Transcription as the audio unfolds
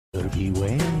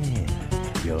Beware,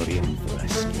 you're in for a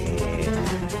scare.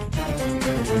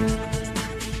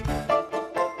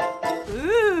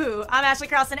 Ooh, I'm Ashley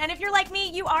Carlson, and if you're like me,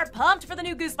 you are pumped for the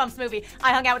new Goosebumps movie.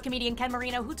 I hung out with comedian Ken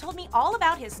Marino, who told me all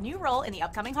about his new role in the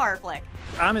upcoming horror flick.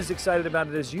 I'm as excited about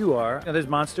it as you are. There's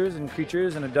monsters and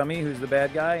creatures and a dummy who's the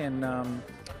bad guy, and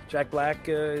Jack Black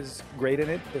is great in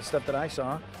it, the stuff that I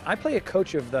saw. I play a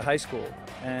coach of the high school,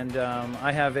 and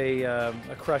I have a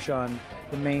crush on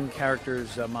the main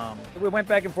character's mom. We went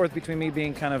back and forth between me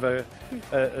being kind of a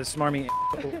smarmy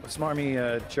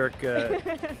jerk,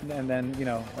 and then, you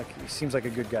know, like, he seems like a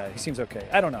good guy. He seems okay.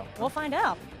 I don't know. We'll find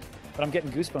out. But I'm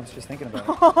getting goosebumps just thinking about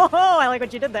it. Oh, I like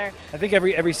what you did there. I think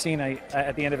every scene,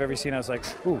 at the end of every scene, I was like,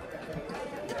 ooh,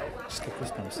 just get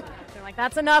goosebumps. You're like,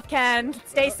 that's enough, Ken.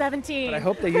 Stay 17. But I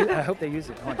hope they use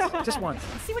it once, just once.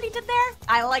 See what he did there?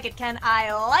 I like it, Ken.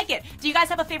 I like it. Do you guys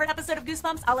have a favorite episode of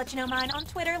Goosebumps? I'll let you know mine on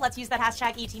Twitter. Let's use that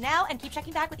hashtag #ETNow and keep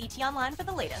checking back with ET Online for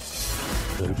the latest.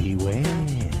 Beware,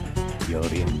 you're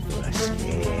in for a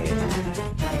scare.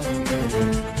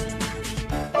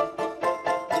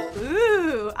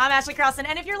 Ooh, I'm Ashley Carlson,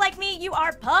 and if you're like me, you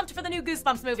are pumped for the new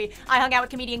Goosebumps movie. I hung out with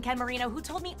comedian Ken Marino, who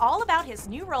told me all about his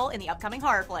new role in the upcoming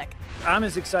horror flick. I'm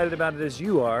as excited about it as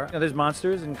you are. There's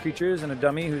monsters and creatures and a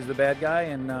dummy who's the bad guy,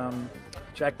 and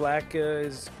Jack Black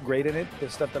is great in it, the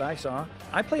stuff that I saw.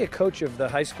 I play a coach of the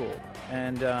high school,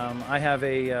 and I have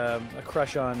a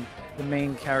crush on the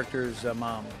main character's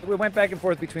mom. We went back and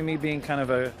forth between me being kind of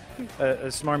a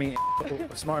smarmy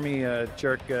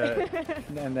jerk,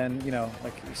 and then, you know,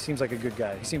 like, he seems like a good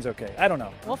guy. He seems okay. I don't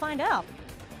know. We'll find out.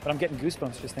 But I'm getting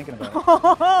goosebumps just thinking about it.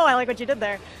 Oh, I like what you did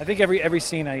there. I think every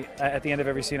scene, at the end of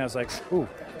every scene, I was like, ooh,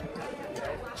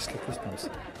 just get goosebumps.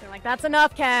 You're like, that's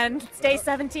enough, Ken. Stay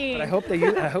 17. But I hope they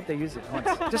use it once,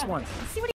 just once. See what